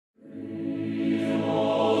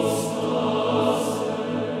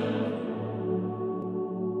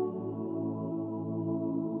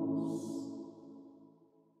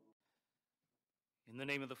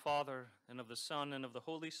name of the Father, and of the Son, and of the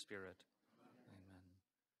Holy Spirit. Amen.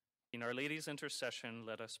 In Our Lady's intercession,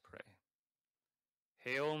 let us pray.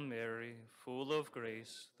 Hail Mary, full of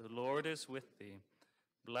grace, the Lord is with thee.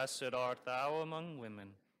 Blessed art thou among women,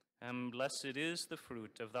 and blessed is the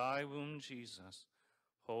fruit of thy womb, Jesus.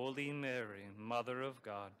 Holy Mary, Mother of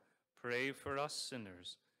God, pray for us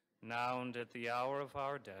sinners, now and at the hour of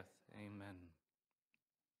our death. Amen.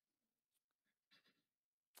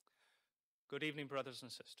 Good evening, brothers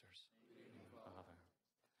and sisters. Good evening, Father.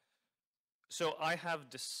 So I have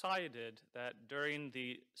decided that during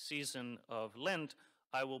the season of Lent,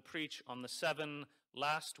 I will preach on the 7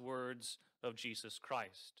 last words of Jesus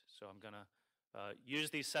Christ. So I'm going to use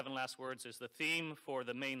these 7 last words as the theme for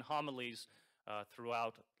the main homilies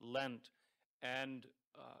throughout Lent. And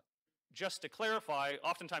just to clarify,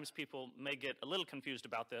 oftentimes people may get a little confused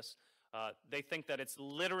about this. They think that it's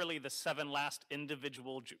literally the 7 last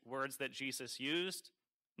individual words that Jesus used.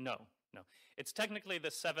 No. It's technically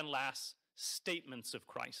the 7 last statements of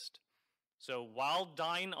Christ. So while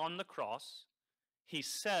dying on the cross, he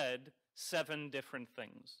said 7 different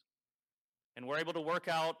things. And we're able to work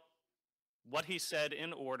out what he said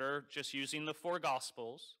in order just using the 4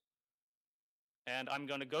 Gospels. And I'm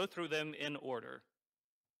going to go through them in order.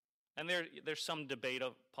 And there's some debate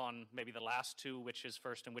upon maybe the last 2, which is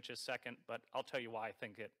first and which is second, but I'll tell you why I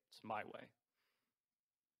think it's my way.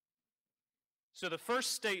 So the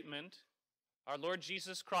first statement our Lord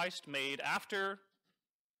Jesus Christ made after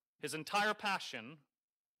his entire passion,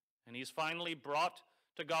 and he's finally brought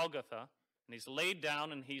to Golgotha, and he's laid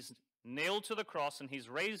down, and he's nailed to the cross, and he's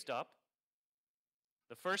raised up,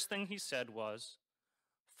 the first thing he said was,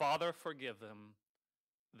 "Father, forgive them,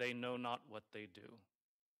 they know not what they do."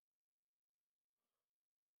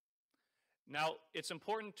 Now, it's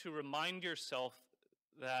important to remind yourself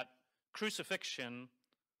that crucifixion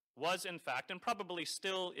was, in fact, and probably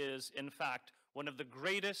still is, in fact, one of the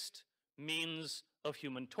greatest means of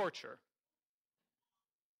human torture.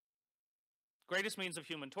 Greatest means of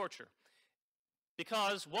human torture.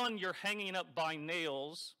 Because, 1, you're hanging up by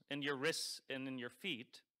nails in your wrists and in your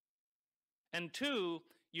feet. And 2,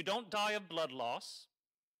 you don't die of blood loss.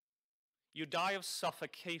 You die of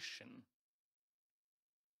suffocation.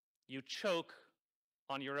 You choke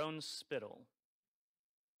on your own spittle,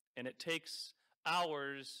 and it takes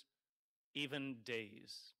hours, even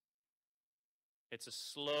days. It's a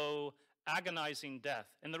slow, agonizing death.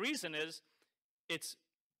 And the reason is it's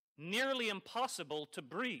nearly impossible to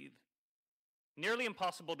breathe. Nearly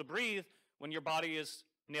impossible to breathe when your body is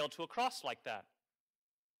nailed to a cross like that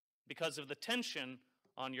because of the tension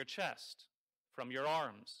on your chest from your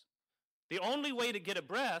arms. The only way to get a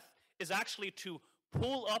breath is actually to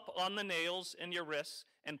pull up on the nails in your wrists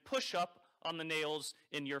and push up on the nails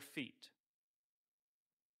in your feet.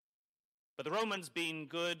 But the Romans, being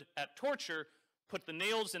good at torture, put the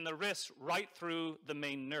nails in the wrists right through the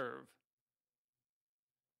main nerve.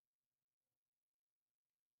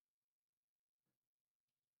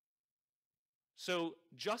 So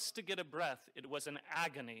just to get a breath, it was an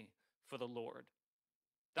agony for the Lord.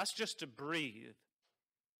 That's just to breathe.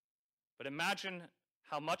 But imagine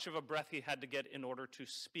how much of a breath he had to get in order to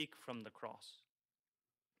speak from the cross.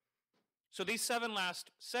 So these 7 last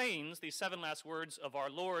sayings, these 7 last words of our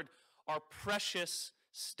Lord are precious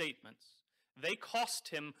statements. They cost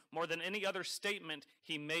him more than any other statement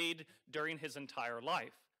he made during his entire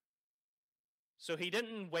life. So he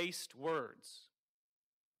didn't waste words.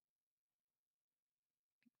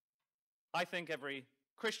 I think every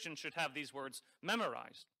Christian should have these words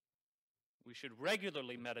memorized. We should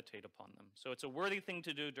regularly meditate upon them. So it's a worthy thing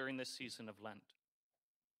to do during this season of Lent.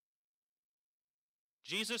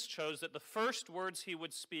 Jesus chose that the first words he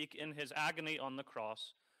would speak in his agony on the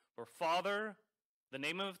cross were, "Father," the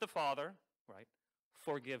name of the Father, right?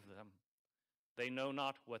 "Forgive them. They know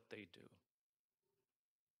not what they do."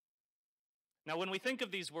 Now, when we think of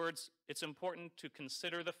these words, it's important to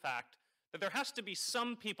consider the fact that there has to be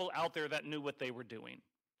some people out there that knew what they were doing,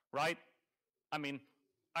 right? I mean,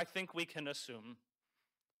 I think we can assume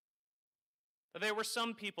that there were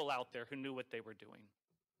some people out there who knew what they were doing.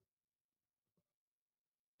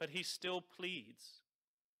 But he still pleads,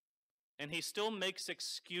 and he still makes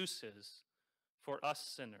excuses for us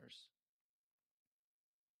sinners.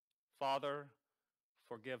 "Father,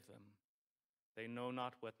 forgive them. They know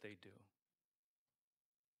not what they do."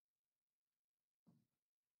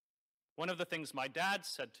 One of the things my dad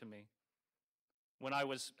said to me when I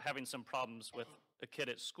was having some problems with a kid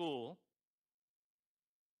at school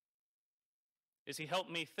is he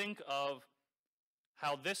helped me think of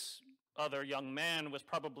how this other young man was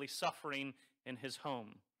probably suffering in his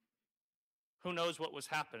home. Who knows what was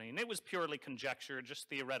happening? It was purely conjecture, just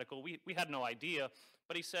theoretical. We had no idea.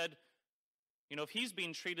 But he said, if he's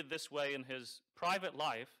being treated this way in his private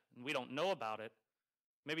life, and we don't know about it,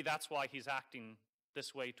 maybe that's why he's acting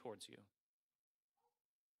this way towards you.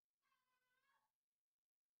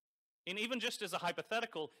 And even just as a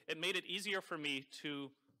hypothetical, it made it easier for me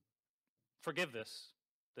to forgive this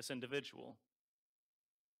individual.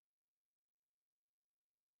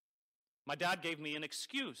 My dad gave me an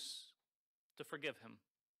excuse to forgive him.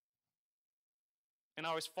 And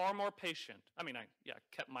I was far more patient. I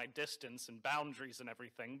kept my distance and boundaries and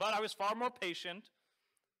everything, but I was far more patient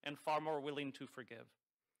and far more willing to forgive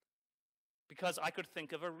because I could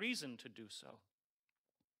think of a reason to do so.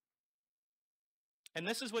 And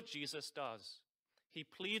this is what Jesus does. He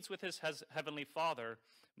pleads with his heavenly Father,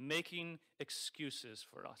 making excuses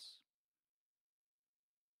for us.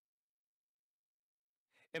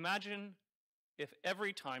 Imagine if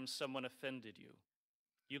every time someone offended you,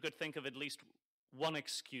 you could think of at least one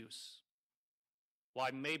excuse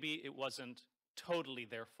why maybe it wasn't totally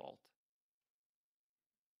their fault.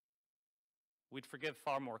 We'd forgive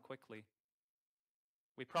far more quickly.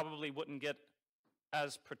 We probably wouldn't get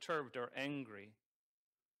as perturbed or angry.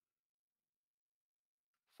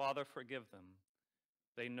 Father, forgive them.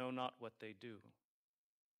 They know not what they do.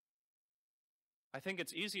 I think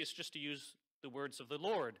it's easiest just to use the words of the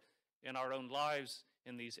Lord in our own lives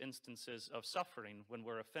in these instances of suffering when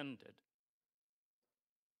we're offended.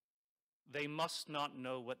 They must not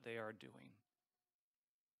know what they are doing.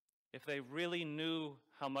 If they really knew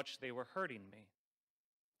how much they were hurting me,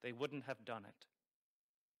 they wouldn't have done it.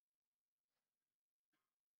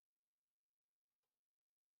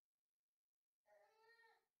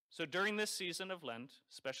 So during this season of Lent,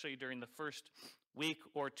 especially during the first week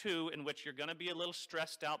or two in which you're going to be a little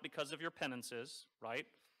stressed out because of your penances, right?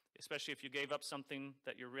 Especially if you gave up something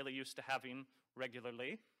that you're really used to having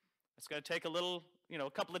regularly. It's going to take a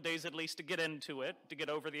couple of days at least to get into it, to get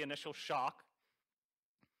over the initial shock.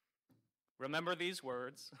 Remember these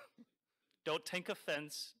words. Don't take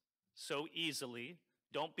offense so easily.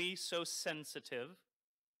 Don't be so sensitive.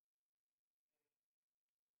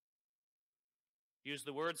 Use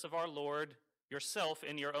the words of our Lord yourself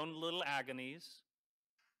in your own little agonies.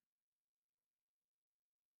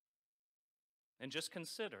 And just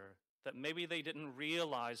consider that maybe they didn't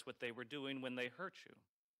realize what they were doing when they hurt you.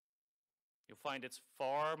 You'll find it's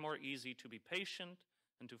far more easy to be patient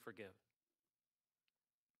and to forgive.